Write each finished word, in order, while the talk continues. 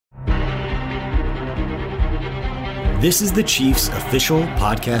This is the Chiefs official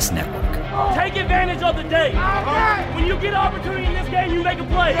podcast network. Take advantage of the day. When you get an opportunity in this game, you make a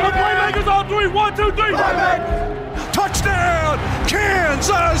play. The playmakers on three. 1, 2, 3. Touchdown,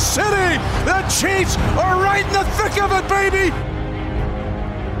 Kansas City! The Chiefs are right in the thick of it, baby!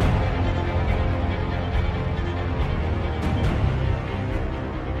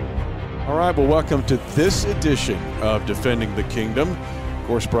 All right, well, welcome to this edition of Defending the Kingdom. Of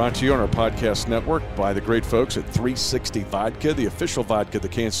course, brought to you on our podcast network by the great folks at 360 Vodka, the official vodka of the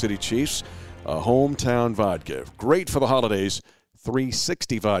Kansas City Chiefs, a hometown vodka. Great for the holidays,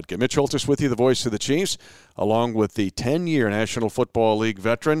 360 Vodka. Mitch Holthus with you, the voice of the Chiefs, along with the 10-year National Football League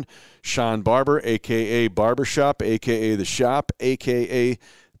veteran, Sean Barber, a.k.a. Barbershop, a.k.a. The Shop, a.k.a.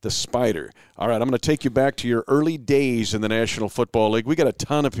 The Spider. All right, I'm going to take you back to your early days in the National Football League. We got a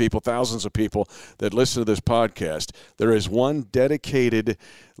ton of people, thousands of people that listen to this podcast. There is one dedicated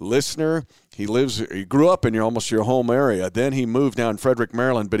listener. He grew up in almost your home area. Then he moved down in Frederick,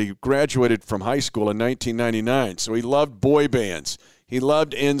 Maryland, but he graduated from high school in 1999. So he loved boy bands. He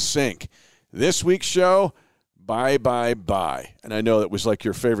loved NSYNC. This week's show, Bye, Bye, Bye. And I know that was like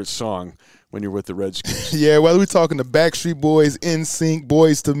your favorite song when you're with the Redskins. Yeah, whether we're talking the Backstreet Boys, NSYNC,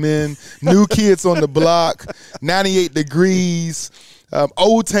 Boys to Men, New Kids on the Block, 98 Degrees,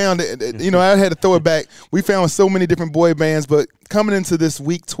 Old Town. I had to throw it back. We found so many different boy bands, but coming into this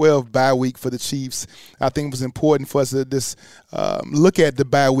Week 12 bye week for the Chiefs, I think it was important for us to just look at the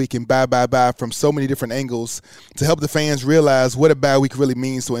bye week and bye from so many different angles to help the fans realize what a bye week really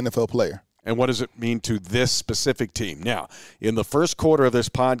means to an NFL player. And what does it mean to this specific team? Now, in the first quarter of this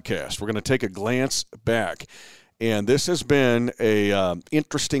podcast, we're going to take a glance back. And this has been a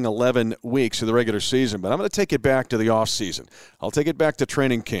interesting 11 weeks of the regular season. But I'm going to take it back to the offseason. I'll take it back to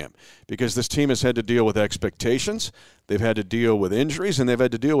training camp because this team has had to deal with expectations. They've had to deal with injuries, and they've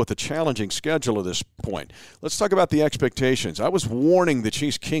had to deal with a challenging schedule at this point. Let's talk about the expectations. I was warning the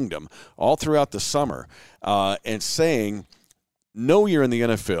Chiefs Kingdom all throughout the summer and saying – no year in the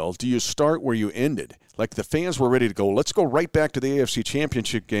NFL do you start where you ended. Like the fans were ready to go, let's go right back to the AFC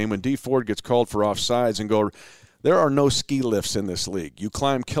Championship game when Dee Ford gets called for offsides and go, there are no ski lifts in this league. You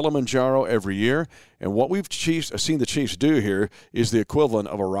climb Kilimanjaro every year, and what we've seen the Chiefs do here is the equivalent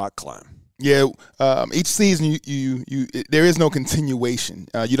of a rock climb. Yeah, each season there is no continuation.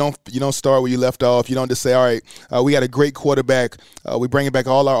 You don't start where you left off. You don't just say, all right, we got a great quarterback. We're bringing back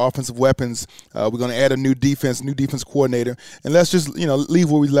all our offensive weapons. We're going to add a new defense coordinator, and let's just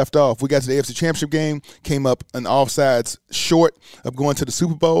leave where we left off. We got to the AFC Championship game, came up an offsides short of going to the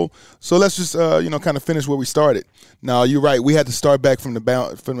Super Bowl. So let's just kind of finish where we started. Now you're right. We had to start back from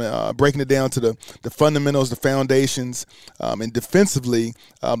breaking it down to the fundamentals, the foundations, and defensively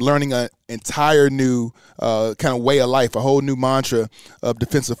learning an entire new kind of way of life, a whole new mantra of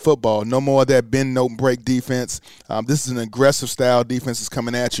defensive football. No more of that bend, don't break defense. This is an aggressive style defense that's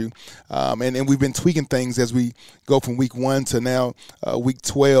coming at you. And we've been tweaking things as we go from week 1 to now week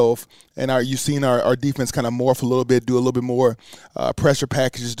 12. And you've seen our defense kind of morph a little bit, do a little bit more pressure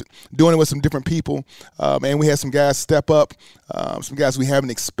packages, doing it with some different people. And we had some guys step up, some guys we haven't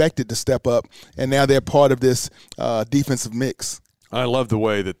expected to step up, and now they're part of this defensive mix. I love the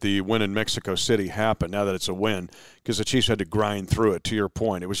way that the win in Mexico City happened, now that it's a win, because the Chiefs had to grind through it, to your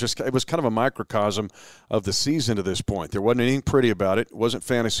point. It was kind of a microcosm of the season to this point. There wasn't anything pretty about it. It wasn't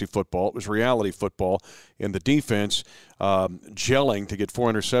fantasy football. It was reality football. And the defense gelling to get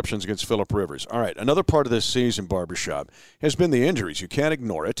 4 interceptions against Phillip Rivers. All right, another part of this season, Barbershop, has been the injuries. You can't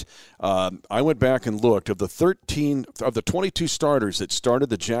ignore it. I went back and looked. Of the 22 starters that started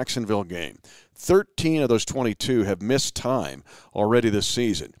the Jacksonville game, 13 of those 22 have missed time already this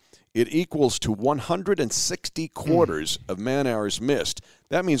season. It equals to 160 quarters of man hours missed.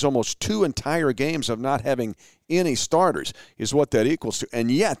 That means almost 2 entire games of not having any starters is what that equals to.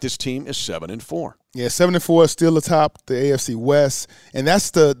 And yet this team is 7-4. Yeah, 7-4 is still atop the AFC West, and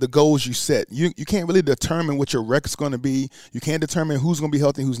that's the goals you set. You can't really determine what your record's going to be. You can't determine who's going to be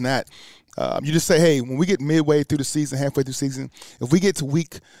healthy and who's not. You just say, hey, when we get midway through the season, halfway through the season, if we get to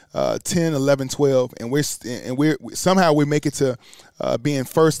week 10, 11, 12, and we're somehow we make it to being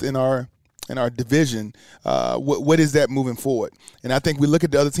first in our division, what is that moving forward? And I think we look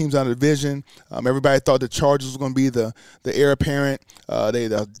at the other teams on the division. Everybody thought the Chargers was going to be the heir apparent.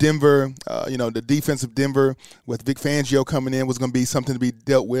 The Denver, the defensive Denver with Vic Fangio coming in was going to be something to be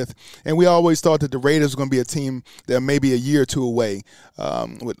dealt with. And we always thought that the Raiders were going to be a team that may be a year or two away.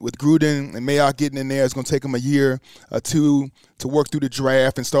 With Gruden and Mayock getting in there, it's going to take them a year or two to work through the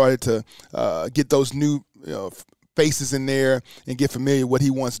draft and started to get those new faces in there and get familiar with what he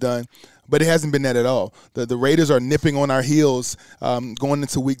wants done. but it hasn't been that at all. The Raiders are nipping on our heels going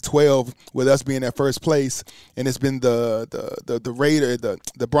into Week 12 with us being at first place, and it's been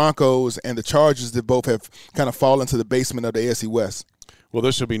the Broncos and the Chargers that both have kind of fallen to the basement of the AFC West. Well,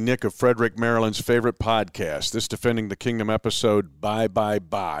 this will be Nick of Frederick, Maryland's favorite podcast. This Defending the Kingdom episode, Bye, Bye,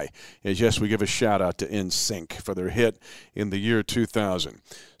 Bye. And yes, we give a shout-out to NSYNC for their hit in the year 2000.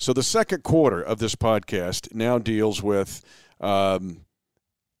 So the second quarter of this podcast now deals with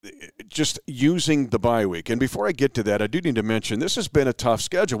just using the bye week. And before I get to that, I do need to mention this has been a tough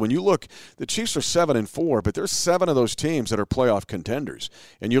schedule. When you look, the Chiefs are 7-4, but there's 7 of those teams that are playoff contenders.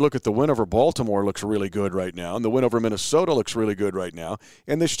 And you look at the win over Baltimore looks really good right now, and the win over Minnesota looks really good right now.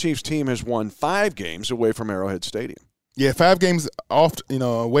 And this Chiefs team has won 5 games away from Arrowhead Stadium. Yeah, 5 games off,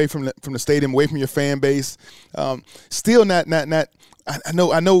 away from the stadium, away from your fan base. Still not. I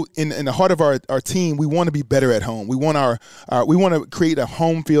know. In the heart of our team, we want to be better at home. We want we want to create a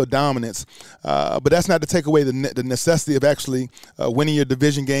home field dominance. But that's not to take away the necessity of actually winning your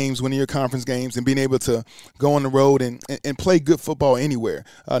division games, winning your conference games, and being able to go on the road and play good football anywhere,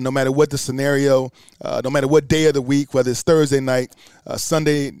 no matter what the scenario, no matter what day of the week, whether it's Thursday night,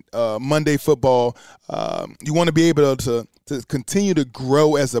 Sunday, Monday football. You want to be able to continue to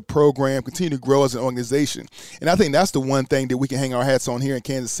grow as a program, continue to grow as an organization. And I think that's the one thing that we can hang our hats on here in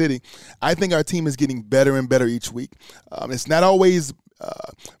Kansas City. I think our team is getting better and better each week. It's not always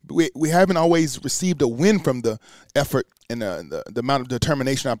we haven't always received a win from the effort and the amount of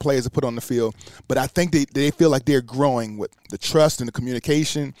determination our players have put on the field, but I think they feel like they're growing with the trust and the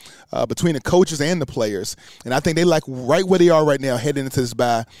communication between the coaches and the players. And I think they like right where they are right now, heading into this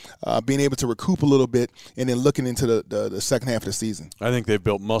bye, being able to recoup a little bit and then looking into the second half of the season. I think they've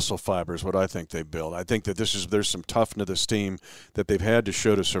built muscle fibers, what I think they've built. I think that there's some toughness to this team that they've had to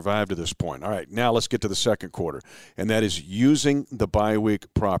show to survive to this point. All right, now let's get to the second quarter, and that is using the bye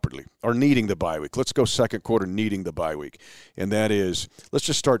week properly, or needing the bye week. Let's go second quarter needing the bye week. And that is, let's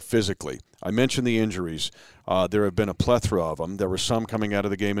just start physically. I mentioned the injuries. There have been a plethora of them. There were some coming out of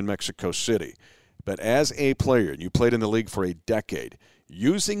the game in Mexico City. But as a player, you played in the league for a decade,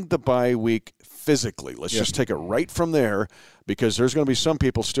 using the bye week physically, let's just take it right from there, because there's going to be some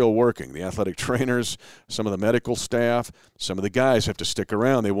people still working. The athletic trainers, some of the medical staff, some of the guys have to stick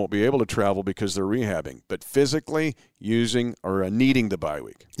around. They won't be able to travel because they're rehabbing. But physically using or needing the bye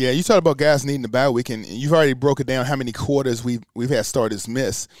week. Yeah, you talked about guys needing the bye week, and you've already broken down how many quarters we've had starters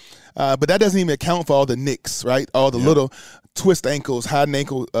miss. But that doesn't even account for all the nicks, right? All the little twist ankles, high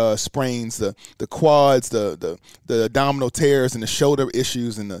ankle sprains, the quads, the abdominal tears, and the shoulder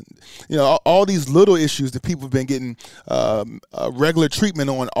issues, and all these little issues that people have been getting regular treatment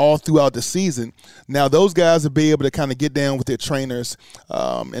on all throughout the season. Now those guys will be able to kind of get down with their trainers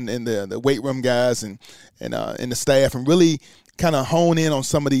and the weight room guys and the staff and really kind of hone in on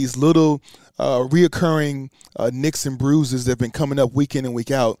some of these little reoccurring nicks and bruises that have been coming up week in and week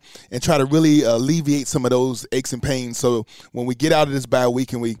out, and try to really alleviate some of those aches and pains. So when we get out of this bye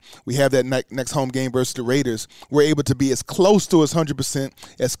week and we have that next home game versus the Raiders, we're able to be as close to 100%,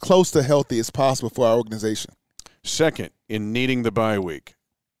 as close to healthy as possible for our organization. Second, in needing the bye week,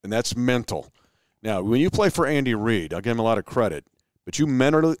 and that's mental. Now, when you play for Andy Reid, I'll give him a lot of credit, but you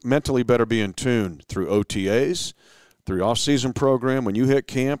mentally better be in tune through OTAs, through off-season program. When you hit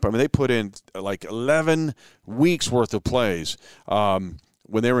camp, I mean, they put in like 11 weeks worth of plays when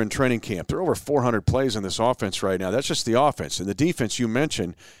they were in training camp. There are over 400 plays in this offense right now. That's just the offense. And the defense you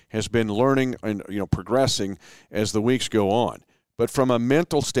mentioned has been learning and progressing as the weeks go on. But from a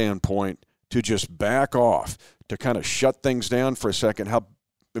mental standpoint, to just back off, to kind of shut things down for a second, how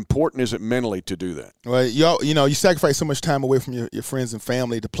important is it mentally to do that? Well, you sacrifice so much time away from your friends and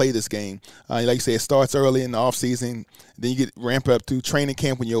family to play this game. Like you say, it starts early in the offseason. Then you get ramped up through training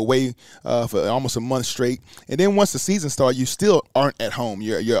camp when you're away for almost a month straight. And then once the season starts, you still aren't at home.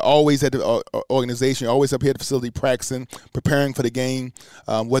 You're always at the organization. You're always up here at the facility practicing, preparing for the game,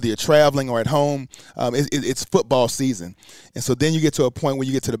 whether you're traveling or at home. It's football season. And so then you get to a point where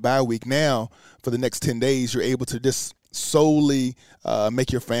you get to the bye week. Now, for the next 10 days, you're able to just solely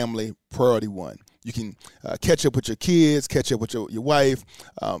make your family priority one. You can catch up with your kids, catch up with your wife.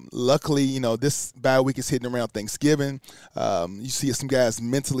 Luckily, this bye week is hitting around Thanksgiving. You see some guys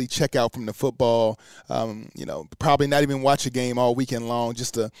mentally check out from the football, probably not even watch a game all weekend long,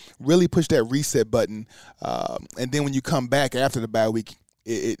 just to really push that reset button. And then when you come back after the bye week,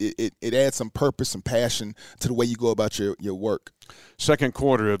 it adds some purpose and passion to the way you go about your work. Second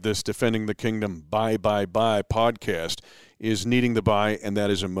quarter of this Defending the Kingdom Bye, Bye, Bye podcast is needing the bye, and that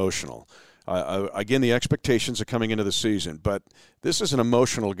is emotional. Again, the expectations are coming into the season, but this is an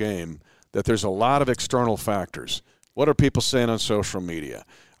emotional game that there's a lot of external factors. What are people saying on social media?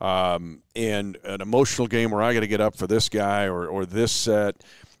 and an emotional game where I got to get up for this guy or this set.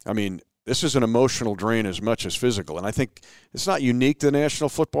 I mean, this is an emotional drain as much as physical. And I think it's not unique to the National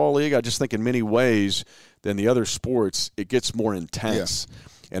Football League. I just think in many ways than the other sports, it gets more intense. Yeah.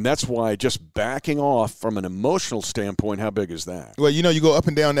 And that's why just backing off from an emotional standpoint, how big is that? Well, you go up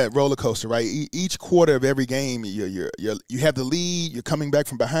and down that roller coaster, right? Each quarter of every game, you have the lead. You're coming back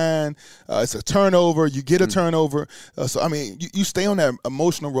from behind. It's a turnover. You get a turnover. So, I mean, you stay on that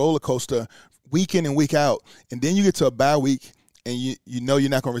emotional roller coaster week in and week out. And then you get to a bye week, and you know you're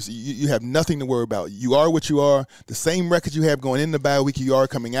not going to receive. You have nothing to worry about. You are what you are. The same record you have going in the bye week, you are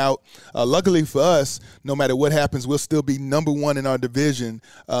coming out. Luckily for us, no matter what happens, we'll still be number one in our division.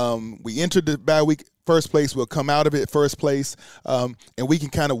 We entered the bye week first place. We'll come out of it first place, and we can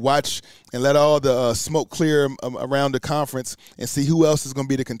kind of watch and let all the smoke clear around the conference and see who else is going to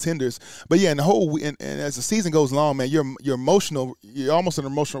be the contenders. But yeah, and as the season goes along, man, you're emotional. You're almost an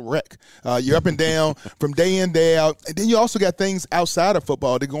emotional wreck. You're up and down from day in, day out, and then you also got things outside of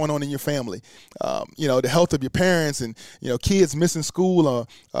football that are going on in your family. The health of your parents and kids missing school,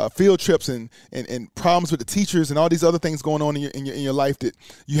 field trips, and problems with the teachers, and all these other things going on in your life that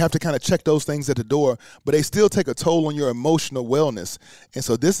you have to kind of check those things at the door. But they still take a toll on your emotional wellness. And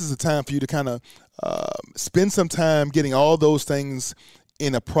so this is a time for you to kind of spend some time getting all those things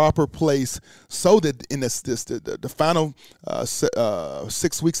in a proper place so that in the final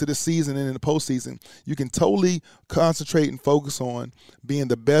 6 weeks of this season and in the postseason, you can totally concentrate and focus on being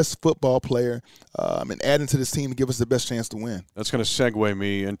the best football player and adding to this team to give us the best chance to win. That's going to segue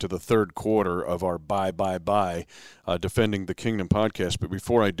me into the third quarter of our Defending the Kingdom podcast. But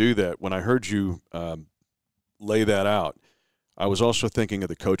before I do that, when I heard you lay that out, I was also thinking of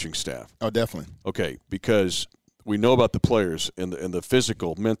the coaching staff. Oh, definitely. Okay, because we know about the players and the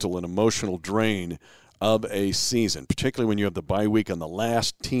physical, mental, and emotional drain of a season, particularly when you have the bye week on the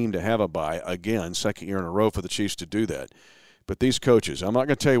last team to have a bye. Again, second year in a row for the Chiefs to do that. But these coaches, I'm not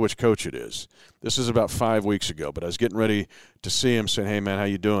going to tell you which coach it is. This is about 5 weeks ago, but I was getting ready to see him saying, hey, man, how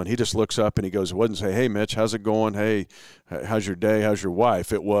you doing? He just looks up and he goes, it wasn't say, hey, Mitch, how's it going? Hey, how's your day? How's your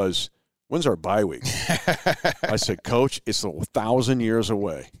wife? It was, when's our bye week? I said, Coach, it's 1,000 years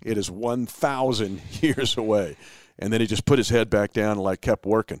away. It is 1,000 years away. And then he just put his head back down and kept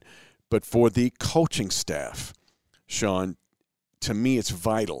working. But for the coaching staff, Sean, to me it's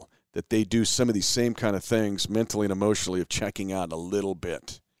vital that they do some of these same kind of things mentally and emotionally of checking out a little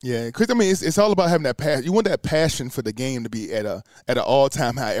bit. Yeah, Chris, I mean, it's all about having that passion. You want that passion for the game to be at an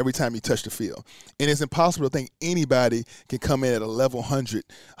all-time high every time you touch the field. And it's impossible to think anybody can come in at a level 100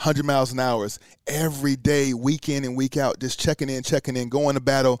 miles an hour every day, week in and week out, just checking in, going to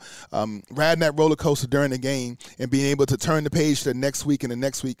battle, riding that roller coaster during the game, and being able to turn the page to the next week and the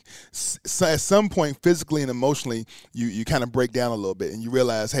next week. So at some point, physically and emotionally, you kind of break down a little bit, and you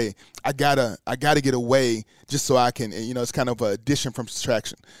realize, hey, I gotta get away just so I can, it's kind of an addition from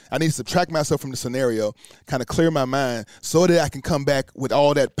subtraction. I need to subtract myself from the scenario, kind of clear my mind so that I can come back with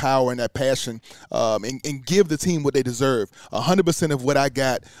all that power and that passion and give the team what they deserve. 100% of what I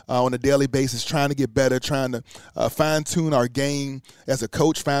got on a daily basis, trying to get better, trying to fine-tune our game as a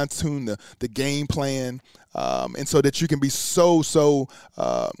coach, fine-tune the game plan, and so that you can be so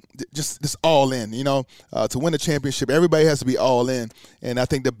just all in, to win a championship. Everybody has to be all in, and I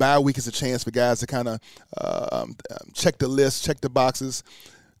think the bye week is a chance for guys to kind of check the list, check the boxes,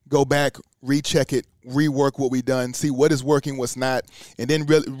 go back, recheck it, rework what we've done, see what is working, what's not, and then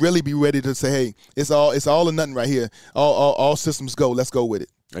really be ready to say, hey, it's all or nothing right here. All systems go. Let's go with it.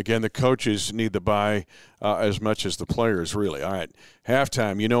 Again, the coaches need the bye as much as the players, really. All right,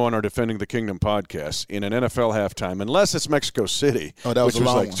 halftime, on our Defending the Kingdom podcast, in an NFL halftime, unless it's Mexico City. Oh, that was a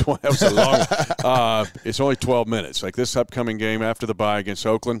long one. That was a long it's only 12 minutes. Like this upcoming game after the bye against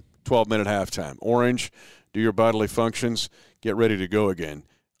Oakland, 12-minute halftime. Orange, do your bodily functions, get ready to go again.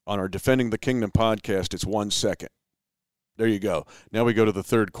 On our Defending the Kingdom podcast, it's 1 second. There you go. Now we go to the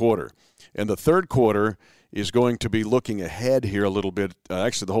third quarter. And the third quarter is going to be looking ahead here a little bit,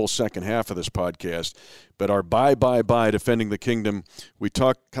 actually the whole second half of this podcast. But our bye Defending the Kingdom, we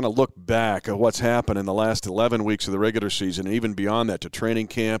kind of look back at what's happened in the last 11 weeks of the regular season, and even beyond that to training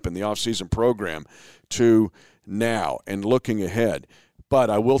camp and the off-season program to now and looking ahead.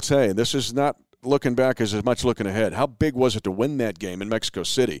 But I will tell you, this is not looking back as much looking ahead. How big was it to win that game in Mexico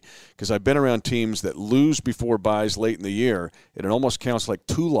City? Because I've been around teams that lose before byes late in the year, and it almost counts like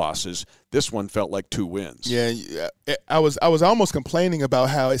 2 losses. This one felt like 2 wins. Yeah, I was almost complaining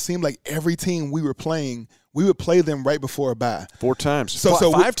about how it seemed like every team we were playing we would play them right before a bye. 4 times.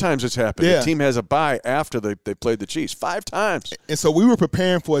 So five times it's happened. Yeah. The team has a bye after they played the Chiefs. 5 times. And so we were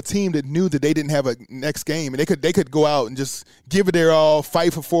preparing for a team that knew that they didn't have a next game, and they could go out and just give it their all,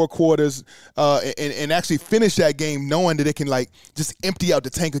 fight for 4 quarters, and actually finish that game knowing that they can just empty out the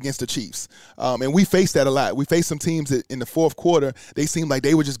tank against the Chiefs. And we faced that a lot. We faced some teams that in the fourth quarter they seemed like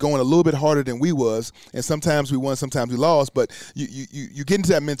they were just going a little bit harder than we was, and sometimes we won, sometimes we lost. But you get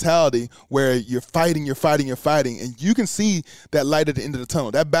into that mentality where you're fighting, and you can see that light at the end of the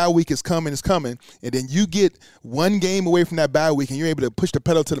tunnel. That bye week is coming, and then you get one game away from that bye week, and you're able to push the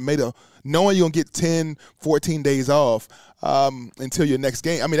pedal to the metal, knowing you're going to get 10, 14 days off until your next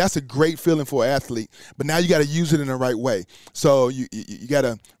game. I mean, that's a great feeling for an athlete, but now you got to use it in the right way. So you got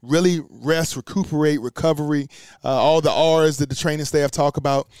to really rest, recuperate, recovery, all the R's that the training staff talk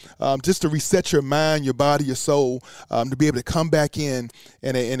about, just to reset your mind, your body, your soul, to be able to come back in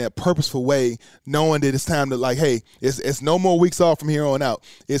a purposeful way, knowing that it's time to hey, it's no more weeks off from here on out.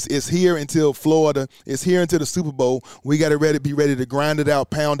 It's here until Florida. It's here until the Super Bowl. We got to be ready to grind it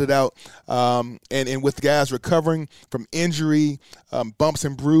out, pound it out, and with the guys recovering from injury, bumps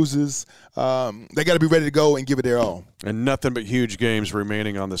and bruises, they got to be ready to go and give it their all. And nothing but huge games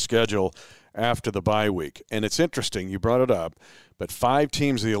remaining on the schedule after the bye week. And it's interesting, you brought it up, but 5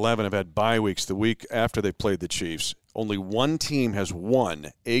 teams of the 11 have had bye weeks the week after they played the Chiefs. Only one team has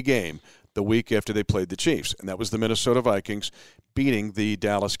won a game the week after they played the Chiefs, and that was the Minnesota Vikings beating the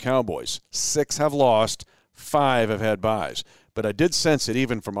Dallas Cowboys. 6 have lost, 5 have had byes. But I did sense it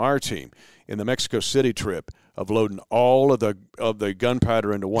even from our team in the Mexico City trip of loading all of the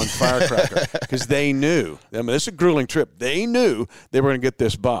gunpowder into one firecracker because they knew. I mean, this is a grueling trip. They knew they were going to get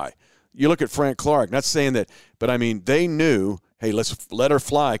this bye. You look at Frank Clark, not saying that, but I mean, they knew, hey, let's let her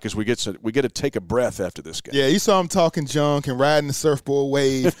fly because we get to take a breath after this game. Yeah, you saw him talking junk and riding the surfboard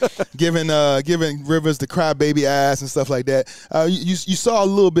wave, giving Rivers the crybaby eyes and stuff like that. You saw a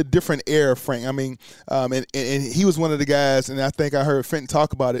little bit different air of Frank. I mean, and he was one of the guys, and I think I heard Fenton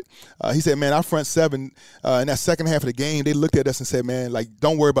talk about it. He said, man, our front 7 in that second half of the game, they looked at us and said, man,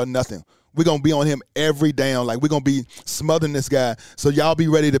 don't worry about nothing. We're going to be on him every down. We're going to be smothering this guy. So y'all be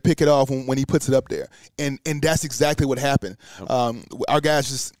ready to pick it off when he puts it up there. And that's exactly what happened. Our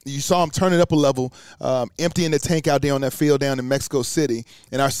guys you saw him turn it up a level, emptying the tank out there on that field down in Mexico City.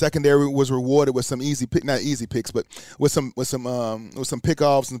 And our secondary was rewarded with some not easy picks, but with some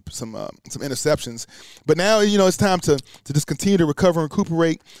pickoffs and some interceptions. But now, it's time to just continue to recover and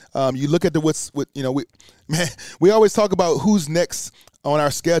recuperate. You look at we always talk about who's next on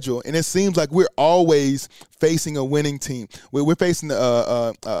our schedule, and it seems like we're always facing a winning team. We're facing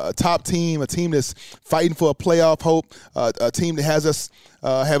a top team, a team that's fighting for a playoff hope, a team that has us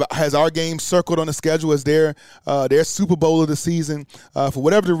has our game circled on the schedule as their Super Bowl of the season. For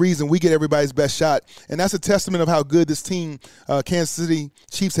whatever the reason, we get everybody's best shot, and that's a testament of how good this team, Kansas City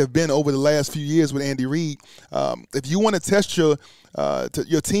Chiefs, have been over the last few years with Andy Reid. If you want to test your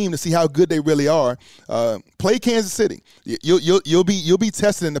team to see how good they really are, play Kansas City. You'll be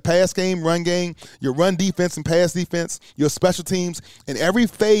tested in the pass game, run game, your run defense and pass defense, your special teams. In every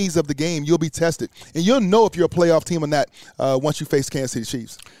phase of the game, you'll be tested, and you'll know if you're a playoff team or not once you face Kansas City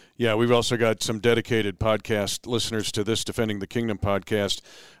Chiefs. Yeah, we've also got some dedicated podcast listeners to this Defending the Kingdom podcast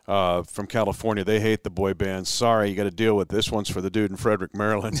from California. They hate the boy bands. Sorry, you got to deal with this. One's for the dude in Frederick,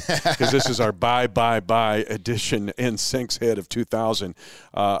 Maryland, because this is our bye edition in Sync's Head of 2000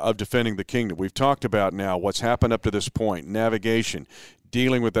 of Defending the Kingdom. We've talked about now what's happened up to this point, navigation,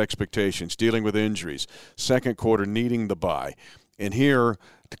 dealing with expectations, dealing with injuries, second quarter needing the bye. And here,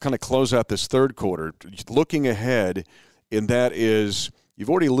 to kind of close out this third quarter, looking ahead, and that is, you've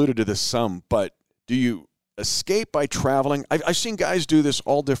already alluded to this some, but do you escape by traveling? I've seen guys do this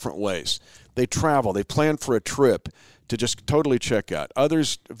all different ways. They travel. They plan for a trip to just totally check out.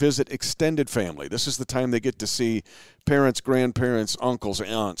 Others visit extended family. This is the time they get to see parents, grandparents, uncles,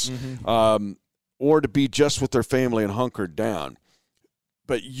 aunts, or to be just with their family and hunkered down.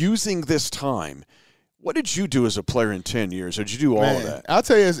 But using this time, what did you do as a player in 10 years? Or did you do all of that? I'll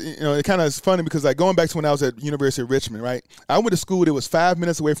tell you, it kind of is funny because going back to when I was at University of Richmond, right? I went to school that was 5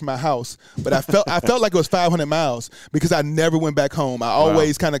 minutes away from my house, but I felt like it was 500 miles because I never went back home. I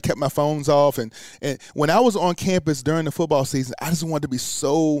always kind of kept my phones off. And when I was on campus during the football season, I just wanted to be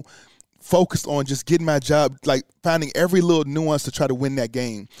so focused on just getting my job, finding every little nuance to try to win that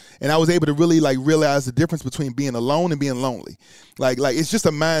game. And I was able to really realize the difference between being alone and being lonely. Like it's just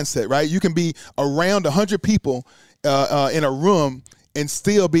a mindset, right? You can be around 100 people in a room and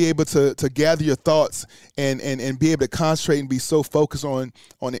still be able to gather your thoughts and be able to concentrate and be so focused on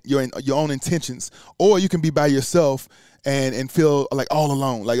your own intentions. Or you can be by yourself and feel like all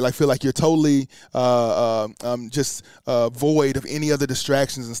alone, like feel like you're totally just void of any other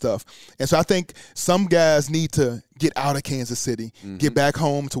distractions and stuff. And so I think some guys need to get out of Kansas City, get back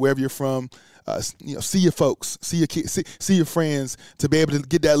home to wherever you're from. See your folks, see your kids, see your friends, to be able to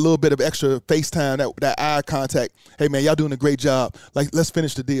get that little bit of extra FaceTime, that eye contact. Hey, man, y'all doing a great job. Like, let's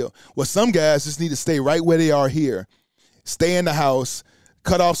finish the deal. Well, some guys just need to stay right where they are here, stay in the house,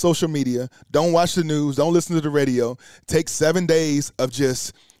 cut off social media, don't watch the news, don't listen to the radio. Take 7 days of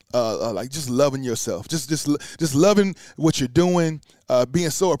just loving yourself, just loving what you're doing, being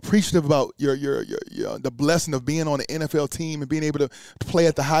so appreciative about your the blessing of being on the NFL team and being able to play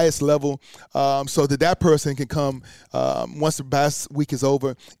at the highest level, so that person can come once the past week is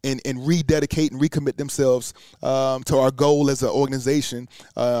over and rededicate and recommit themselves to our goal as an organization.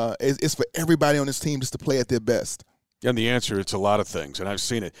 It's for everybody on this team just to play at their best. And the answer, it's a lot of things, and I've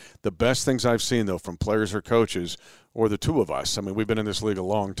seen it. The best things I've seen, though, from players or coaches or the two of us, I mean, we've been in this league a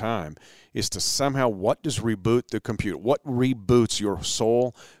long time, is to somehow, what does reboot the computer? What reboots your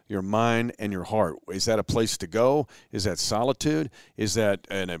soul, your mind, and your heart? Is that a place to go? Is that solitude? Is that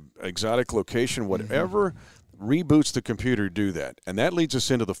an exotic location? Whatever reboots the computer, do that. And that leads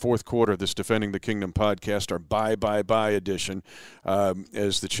us into the fourth quarter of this Defending the Kingdom podcast, our bye edition,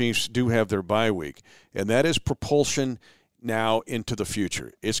 as the Chiefs do have their bye week. And that is propulsion now into the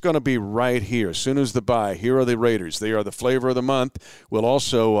future. It's going to be right here. As soon as the bye, here are the Raiders. They are the flavor of the month. We'll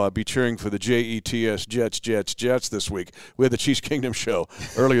also be cheering for the Jets, Jets this week. We had the Chiefs Kingdom show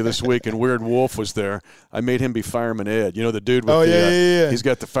earlier this week, and Weird Wolf was there. I made him be Fireman Ed. You know, the dude with he's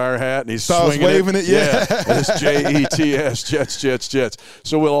got the fire hat, and he's swinging waving it. Yeah. And it's Jets, Jets.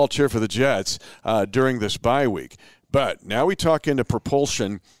 So we'll all cheer for the Jets during this bye week. But now we talk into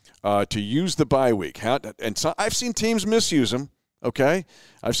propulsion to use the bye week. So I've seen teams misuse them, okay?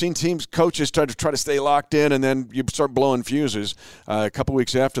 I've seen coaches try to stay locked in, and then you start blowing fuses a couple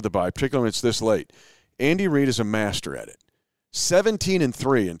weeks after the bye, particularly when it's this late. Andy Reid is a master at it.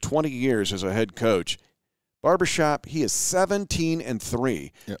 17-3 in 20 years as a head coach. Barbershop, he is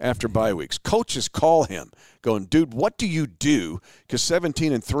 17-3 after bye weeks. Coaches call him going, dude, what do you do? Because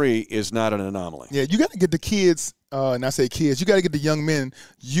 17-3 is not an anomaly. Yeah, you got to get the kids, and I say kids, you got to get the young men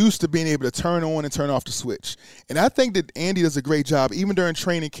used to being able to turn on and turn off the switch. And I think that Andy does a great job, even during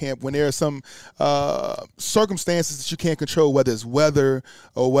training camp, when there are some circumstances that you can't control, whether it's weather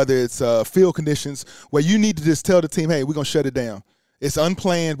or whether it's field conditions, where you need to just tell the team, hey, we're going to shut it down. It's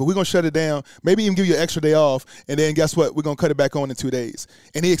unplanned, but we're going to shut it down, maybe even give you an extra day off, and then guess what? We're going to cut it back on in 2 days.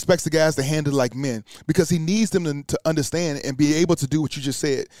 And he expects the guys to handle it like men because he needs them to understand and be able to do what you just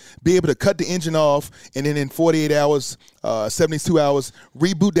said, be able to cut the engine off, and then in 48 hours, 72 hours,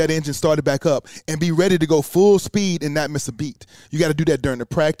 reboot that engine, start it back up, and be ready to go full speed and not miss a beat. You got to do that during the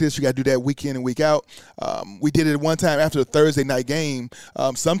practice. You got to do that week in and week out. We did it one time after the Thursday night game.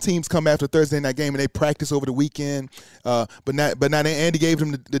 Some teams come after the Thursday night game and they practice over the weekend, but not Andy gave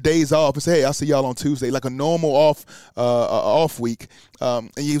them the days off and said, hey, I'll see y'all on Tuesday, like a normal off week.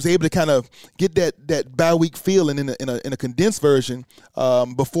 And he was able to kind of get that bye week feeling in a condensed version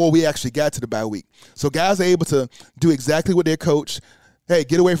before we actually got to the bye week. So guys are able to do exactly what their coach, hey,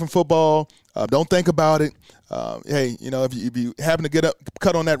 get away from football. Don't think about it. Hey, if you happen to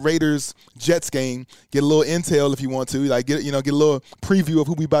cut on that Raiders-Jets game, get a little intel if you want to, like get a little preview of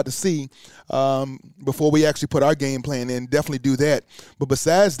who we about to see before we actually put our game plan in. Definitely do that. But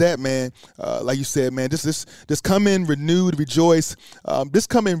besides that, man, like you said, man, just come in renewed, rejoice. Just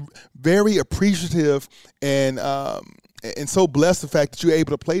come in very appreciative and so blessed the fact that you're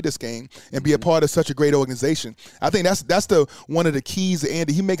able to play this game and be a part of such a great organization. I think that's one of the keys to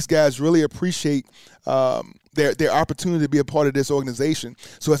Andy. He makes guys really appreciate their opportunity to be a part of this organization.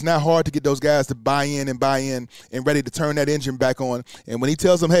 So it's not hard to get those guys to buy in and ready to turn that engine back on. And when he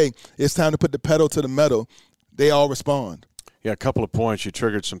tells them, hey, it's time to put the pedal to the metal, they all respond. Yeah, a couple of points. You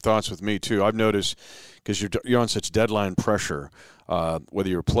triggered some thoughts with me, too. I've noticed, because you're on such deadline pressure, whether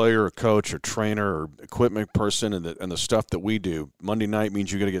you're a player or coach or trainer or equipment person, and the stuff that we do, Monday night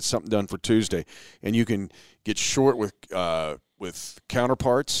means you're going to get something done for Tuesday. And you can get short with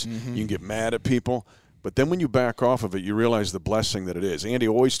counterparts. Mm-hmm. You can get mad at people. But then when you back off of it, you realize the blessing that it is. Andy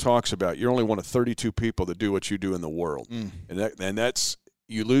always talks about you're only one of 32 people that do what you do in the world. And that's –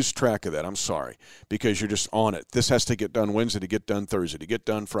 you lose track of that. I'm sorry, because you're just on it. This has to get done Wednesday to get done Thursday to get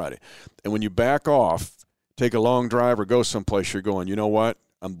done Friday. And when you back off, take a long drive or go someplace, you're going, you know what?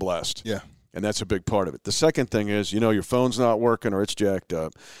 I'm blessed. Yeah. And that's a big part of it. The second thing is, your phone's not working or it's jacked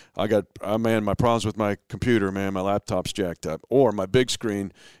up. My problems with my computer, man, my laptop's jacked up. Or my big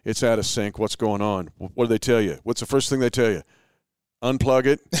screen, it's out of sync. What's going on? What do they tell you? What's the first thing they tell you? unplug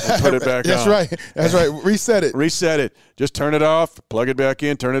it, and put it back That's on. right. That's right. Reset it. Reset it. Just turn it off, plug it back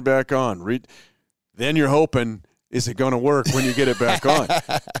in, turn it back on. Then you're hoping, is it going to work when you get it back on?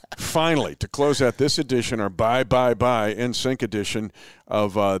 Finally, to close out this edition, our Bye NSYNC edition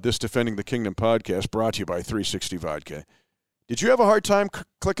of this Defending the Kingdom podcast, brought to you by 360 Vodka. Did you have a hard time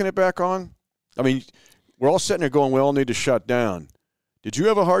clicking it back on? I mean, we're all sitting there going, we all need to shut down. Did you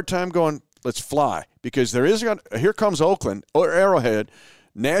have a hard time going, let's fly? Because here comes Oakland, or Arrowhead,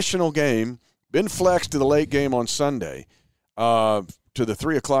 national game, been flexed to the late game on Sunday, to the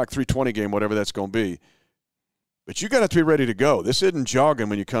 3 o'clock, 3:20 game, whatever that's going to be. But you're going to have to be ready to go. This isn't jogging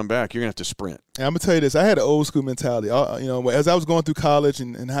when you come back. You're going to have to sprint. And I'm going to tell you this. I had an old school mentality. As I was going through college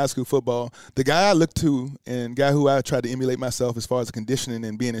and high school football, the guy I looked to and guy who I tried to emulate myself as far as conditioning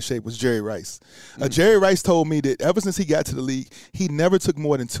and being in shape was Jerry Rice. Jerry Rice told me that ever since he got to the league, he never took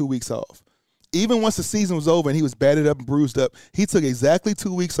more than 2 weeks off. Even once the season was over and he was battered up and bruised up, he took exactly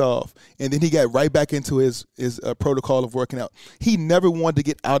 2 weeks off, and then he got right back into his protocol of working out. He never wanted to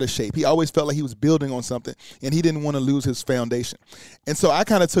get out of shape. He always felt like he was building on something, and he didn't want to lose his foundation. And so I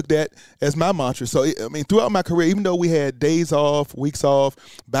kind of took that as my mantra. So, throughout my career, even though we had days off, weeks off,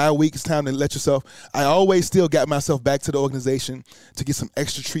 bye week, it's time to let yourself, I always still got myself back to the organization to get some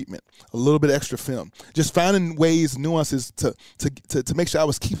extra treatment, a little bit extra film, just finding ways, nuances to make sure I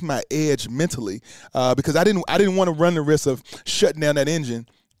was keeping my edge mentally. Because I didn't want to run the risk of shutting down that engine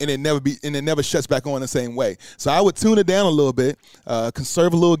and it never shuts back on the same way. So I would tune it down a little bit,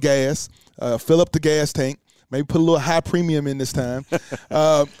 conserve a little gas, fill up the gas tank, maybe put a little high premium in this time.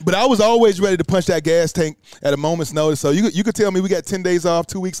 But I was always ready to punch that gas tank at a moment's notice. So you could tell me we got 10 days off,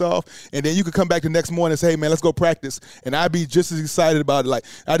 2 weeks off, and then you could come back the next morning and say, hey, man, let's go practice. And I'd be just as excited about it. Like,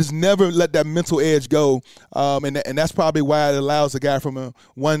 I just never let that mental edge go. And that's probably why it allows a guy from a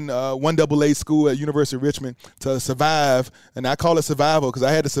one AA school at University of Richmond to survive. And I call it survival because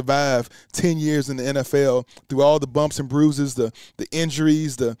I had to survive 10 years in the NFL through all the bumps and bruises, the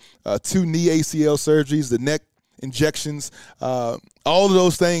injuries, the 2 knee ACL surgeries, the neck injections, all of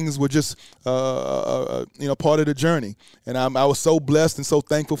those things were just part of the journey. And I was so blessed and so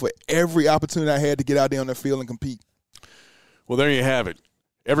thankful for every opportunity I had to get out there on the field and compete. Well, there you have it.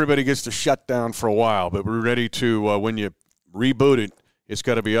 Everybody gets to shut down for a while, but we're ready to, when you reboot it, it's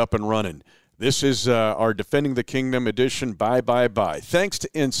got to be up and running. This is our Defending the Kingdom edition. Bye. Thanks to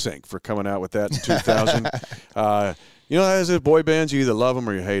NSYNC for coming out with that in 2000. As a boy bands, you either love them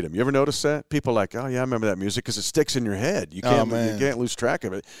or you hate them. You ever notice that? People are like, oh, yeah, I remember that music because it sticks in your head. You can't lose track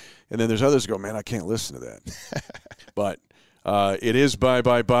of it. And then there's others who go, man, I can't listen to that. But it is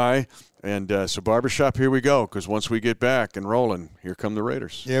Bye. And so Barbershop, here we go, because once we get back and rolling, here come the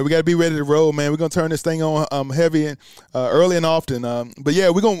Raiders. Yeah, we got to be ready to roll, man. We're going to turn this thing on heavy and early and often. But, yeah,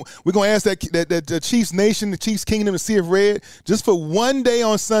 we're going to ask that the Chiefs Nation, the Chiefs Kingdom, to see if red, just for one day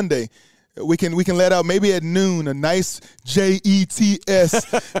on Sunday, we can let out maybe at noon a nice JETS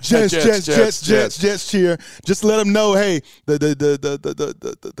Jets cheer. Just let them know, hey,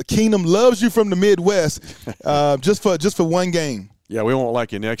 the Kingdom loves you from the Midwest, just for one game. Yeah, we won't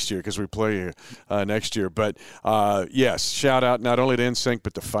like you next year because we play you next year. But yes, shout out not only to NSYNC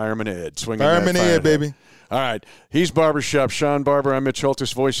but to Fireman Ed. Fireman Ed, baby. All right, he's Barbershop Sean Barber. I'm Mitch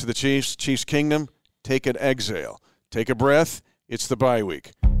Holthus, voice of the Chiefs. Chiefs Kingdom. Take an exhale. Take a breath. It's the bye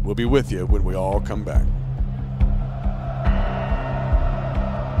week. We'll be with you when we all come back.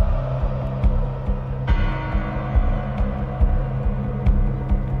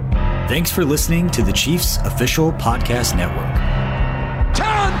 Thanks for listening to the Chiefs Official Podcast Network.